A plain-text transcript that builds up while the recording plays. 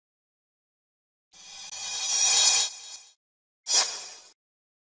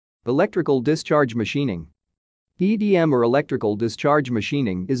Electrical discharge machining. EDM or electrical discharge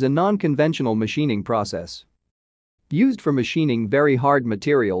machining is a non-conventional machining process used for machining very hard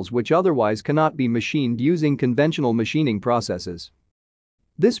materials which otherwise cannot be machined using conventional machining processes.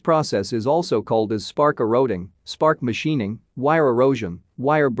 This process is also called as spark eroding, spark machining, wire erosion,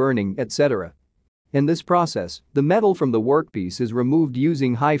 wire burning, etc. In this process, the metal from the workpiece is removed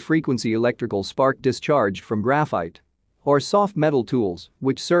using high-frequency electrical spark discharge from graphite or soft metal tools,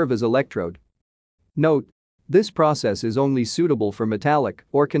 which serve as electrode. Note: this process is only suitable for metallic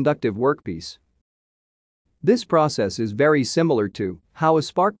or conductive workpiece. This process is very similar to how a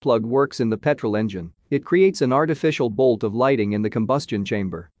spark plug works in the petrol engine. It creates an artificial bolt of lighting in the combustion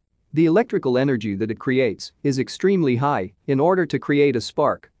chamber. The electrical energy that it creates is extremely high. In order to create a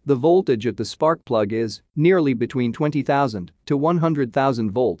spark, the voltage at the spark plug is nearly between 20,000 to 100,000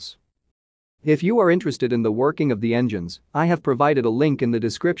 volts. If you are interested in the working of the engines, I have provided a link in the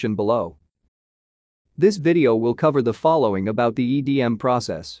description below. This video will cover the following about the EDM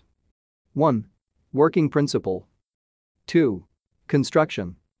process. 1. Working principle. 2.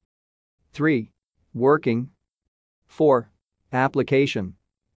 Construction. 3. Working. 4. Application.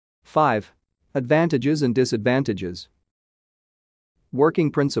 5. Advantages and disadvantages. Working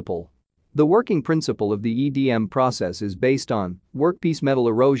principle. The working principle of the EDM process is based on workpiece metal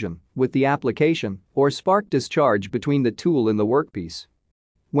erosion with the application or spark discharge between the tool and the workpiece.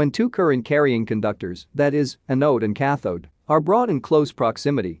 When two current-carrying conductors, that is, anode and cathode, are brought in close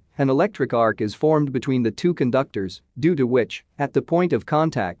proximity, an electric arc is formed between the two conductors, due to which, at the point of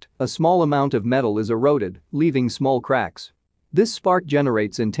contact, a small amount of metal is eroded, leaving small cracks. This spark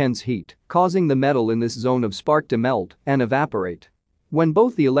generates intense heat, causing the metal in this zone of spark to melt and evaporate. When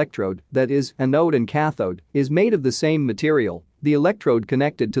both the electrode, that is, anode and cathode, is made of the same material, the electrode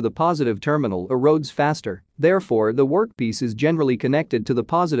connected to the positive terminal erodes faster, therefore the workpiece is generally connected to the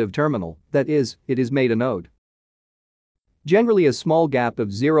positive terminal, that is, it is made anode. Generally a small gap of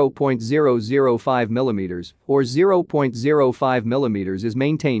 0.005 mm or 0.05 mm is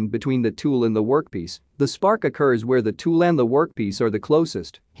maintained between the tool and the workpiece. The spark occurs where the tool and the workpiece are the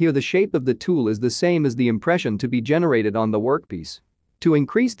closest. Here the shape of the tool is the same as the impression to be generated on the workpiece. To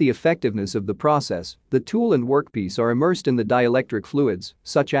increase the effectiveness of the process, the tool and workpiece are immersed in the dielectric fluids,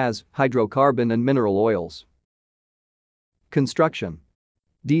 such as hydrocarbon and mineral oils. Construction.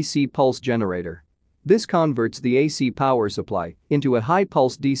 DC pulse generator. This converts the AC power supply into a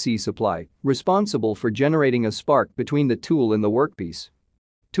high-pulse DC supply, responsible for generating a spark between the tool and the workpiece.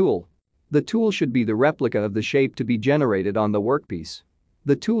 Tool. The tool should be the replica of the shape to be generated on the workpiece.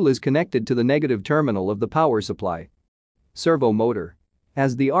 The tool is connected to the negative terminal of the power supply. Servo motor.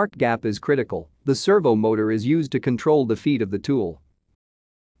 As the arc gap is critical, the servo motor is used to control the feet of the tool.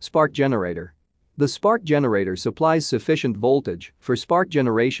 Spark generator. The spark generator supplies sufficient voltage for spark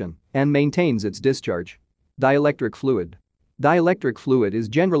generation and maintains its discharge. Dielectric fluid. Dielectric fluid is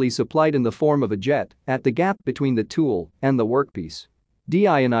generally supplied in the form of a jet at the gap between the tool and the workpiece.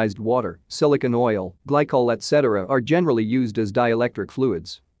 Deionized water, silicon oil, glycol, etc. are generally used as dielectric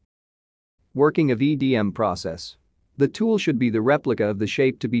fluids. Working of EDM process. The tool should be the replica of the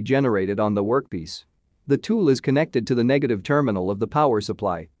shape to be generated on the workpiece. The tool is connected to the negative terminal of the power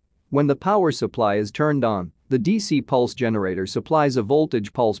supply. When the power supply is turned on, the DC pulse generator supplies a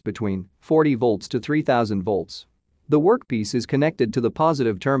voltage pulse between 40 volts to 3000 volts. The workpiece is connected to the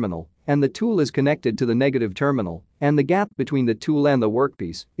positive terminal, and the tool is connected to the negative terminal, and the gap between the tool and the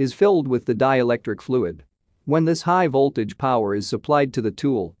workpiece is filled with the dielectric fluid. When this high voltage power is supplied to the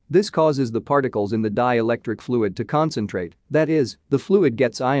tool, this causes the particles in the dielectric fluid to concentrate, that is, the fluid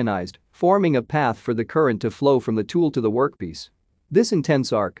gets ionized, forming a path for the current to flow from the tool to the workpiece. This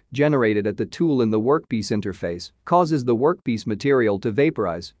intense arc, generated at the tool and the workpiece interface, causes the workpiece material to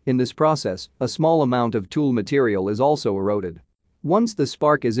vaporize. In this process, a small amount of tool material is also eroded. Once the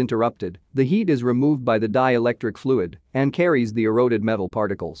spark is interrupted, the heat is removed by the dielectric fluid and carries the eroded metal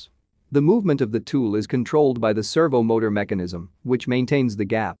particles. The movement of the tool is controlled by the servo motor mechanism, which maintains the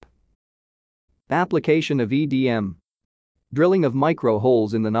gap. Application of EDM. Drilling of micro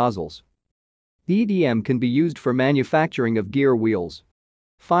holes in the nozzles. EDM can be used for manufacturing of gear wheels.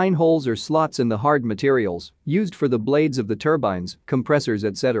 Fine holes or slots in the hard materials, used for the blades of the turbines, compressors,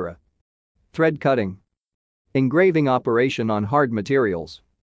 etc. Thread cutting. Engraving operation on hard materials.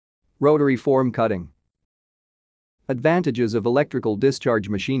 Rotary form cutting. Advantages of electrical discharge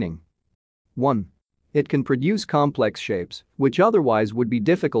machining. 1. It can produce complex shapes, which otherwise would be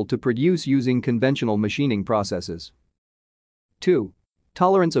difficult to produce using conventional machining processes. 2.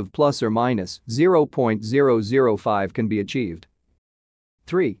 Tolerance of plus or minus 0.005 can be achieved.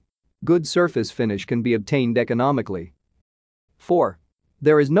 3. Good surface finish can be obtained economically. 4.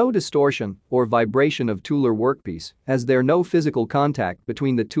 There is no distortion or vibration of tool or workpiece as there no physical contact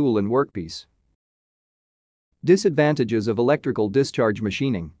between the tool and workpiece. Disadvantages of electrical discharge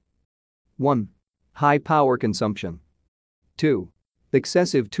machining. 1. High power consumption. 2.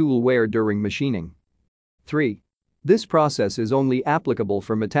 Excessive tool wear during machining. 3. This process is only applicable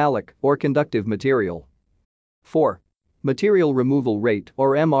for metallic or conductive material. 4. Material removal rate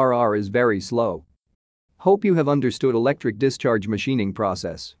or MRR is very slow. Hope you have understood electric discharge machining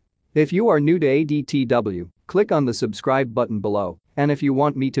process. If you are new to ADTW, click on the subscribe button below, and if you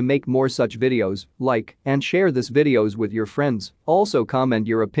want me to make more such videos, like and share this videos with your friends, also comment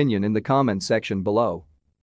your opinion in the comment section below.